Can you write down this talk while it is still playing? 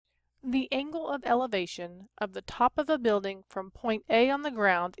The angle of elevation of the top of a building from point A on the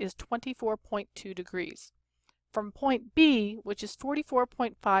ground is 24.2 degrees. From point B, which is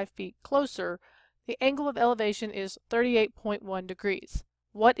 44.5 feet closer, the angle of elevation is 38.1 degrees.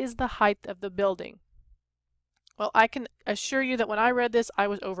 What is the height of the building? Well, I can assure you that when I read this, I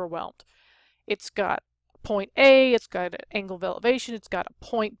was overwhelmed. It's got point A, it's got an angle of elevation, it's got a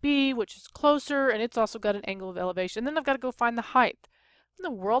point B, which is closer, and it's also got an angle of elevation. And then I've got to go find the height. What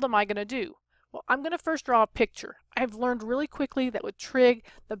in the world am I going to do? Well, I'm going to first draw a picture. I've learned really quickly that with trig,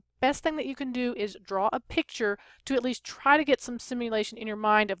 the best thing that you can do is draw a picture to at least try to get some simulation in your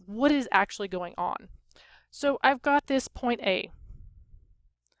mind of what is actually going on. So I've got this point A,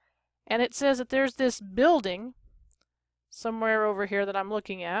 and it says that there's this building somewhere over here that I'm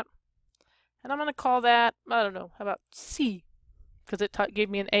looking at, and I'm going to call that, I don't know, how about C, because it gave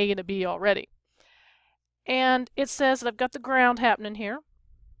me an A and a B already. And it says that I've got the ground happening here.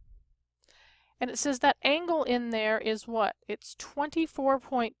 And it says that angle in there is what? It's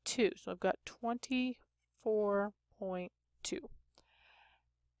 24.2. So I've got 24.2.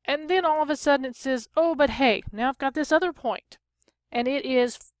 And then all of a sudden it says, oh, but hey, now I've got this other point. And it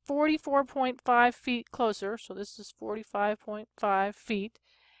is 44.5 feet closer. So this is 45.5 feet.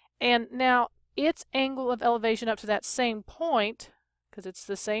 And now its angle of elevation up to that same point, because it's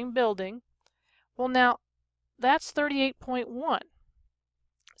the same building, well, now that's 38.1.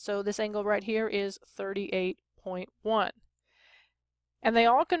 So this angle right here is 38.1. And they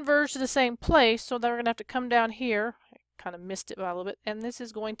all converge to the same place, so then we're going to have to come down here. I kind of missed it by a little bit. And this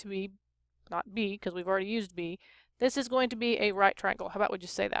is going to be, not B, because we've already used B. This is going to be a right triangle. How about we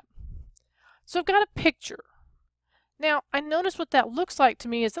just say that? So I've got a picture. Now, I notice what that looks like to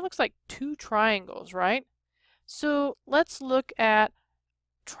me is it looks like two triangles, right? So let's look at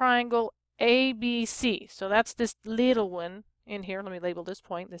triangle ABC. So that's this little one in here. Let me label this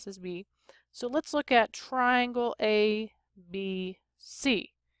point. This is B. So let's look at triangle ABC.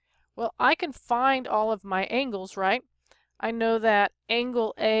 Well, I can find all of my angles, right? I know that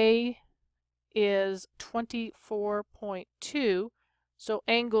angle A is 24.2. So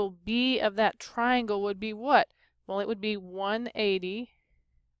angle B of that triangle would be what? Well, it would be 180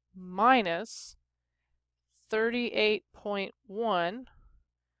 minus 38.1,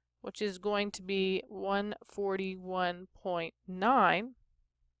 which is going to be 141.9.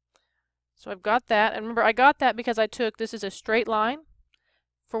 So I've got that. And remember, I got that because I took, this is a straight line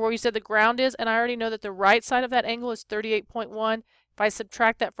for where we said the ground is, and I already know that the right side of that angle is 38.1. If I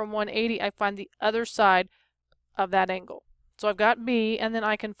subtract that from 180, I find the other side of that angle. So I've got B, and then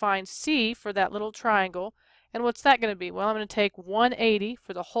I can find C for that little triangle. And what's that going to be? Well, I'm going to take 180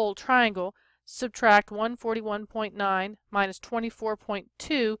 for the whole triangle, subtract 141.9 minus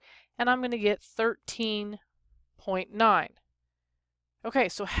 24.2, and I'm going to get 13.9. Okay,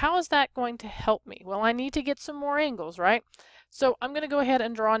 so how is that going to help me? Well, I need to get some more angles, right? So I'm going to go ahead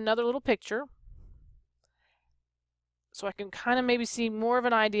and draw another little picture so I can kind of maybe see more of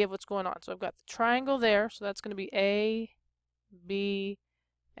an idea of what's going on. So I've got the triangle there, so that's going to be A, B,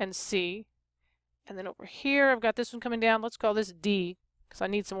 and C. And then over here, I've got this one coming down. Let's call this D, because I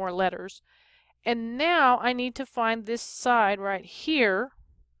need some more letters. And now I need to find this side right here,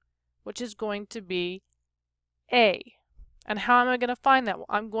 which is going to be A. And how am I going to find that? Well,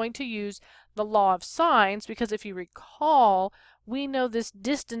 I'm going to use the law of sines, because if you recall, we know this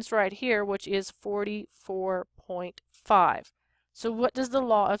distance right here, which is 44.5. So what does the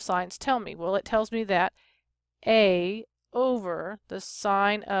law of sines tell me? Well, it tells me that A over the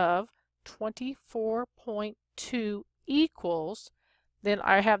sine of 24.2 equals, then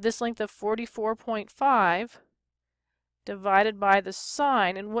I have this length of 44.5 divided by the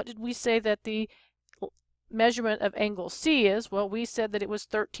sine. And what did we say that the measurement of angle C is? Well, we said that it was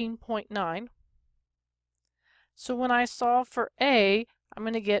 13.9. So when I solve for A, I'm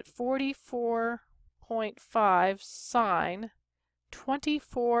going to get 44.5 sine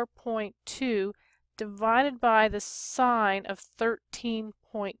 24.2 divided by the sine of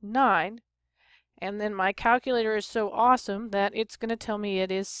 13.9, and then my calculator is so awesome that it's going to tell me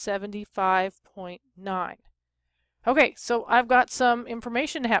it is 75.9. Okay, so I've got some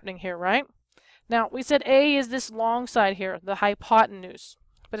information happening here, right? Now, we said A is this long side here, the hypotenuse,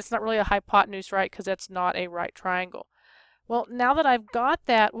 but it's not really a hypotenuse, right, because that's not a right triangle. Well, now that I've got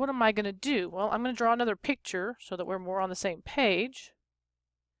that, what am I going to do? Well, I'm going to draw another picture so that we're more on the same page.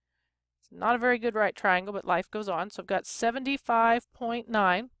 Not a very good right triangle, but life goes on. So I've got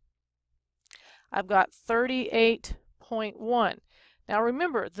 75.9. I've got 38.1. Now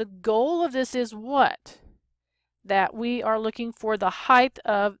remember, the goal of this is what? That we are looking for the height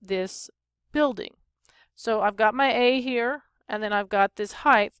of this building. So I've got my A here, and then I've got this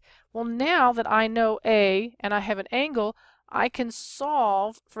height. Well, now that I know A and I have an angle, I can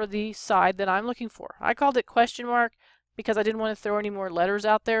solve for the side that I'm looking for. I called it question mark because I didn't want to throw any more letters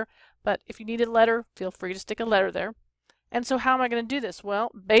out there, but if you need a letter, feel free to stick a letter there. And so how am I going to do this?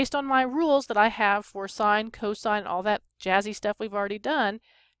 Well, based on my rules that I have for sine, cosine, all that jazzy stuff we've already done,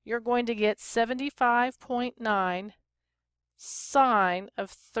 you're going to get 75.9 sine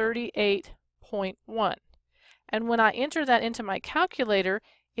of 38.1. And when I enter that into my calculator,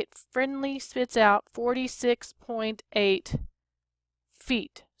 it friendly spits out 46.8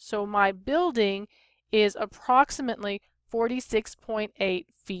 feet. So my building is approximately 46.8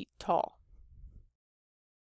 feet tall.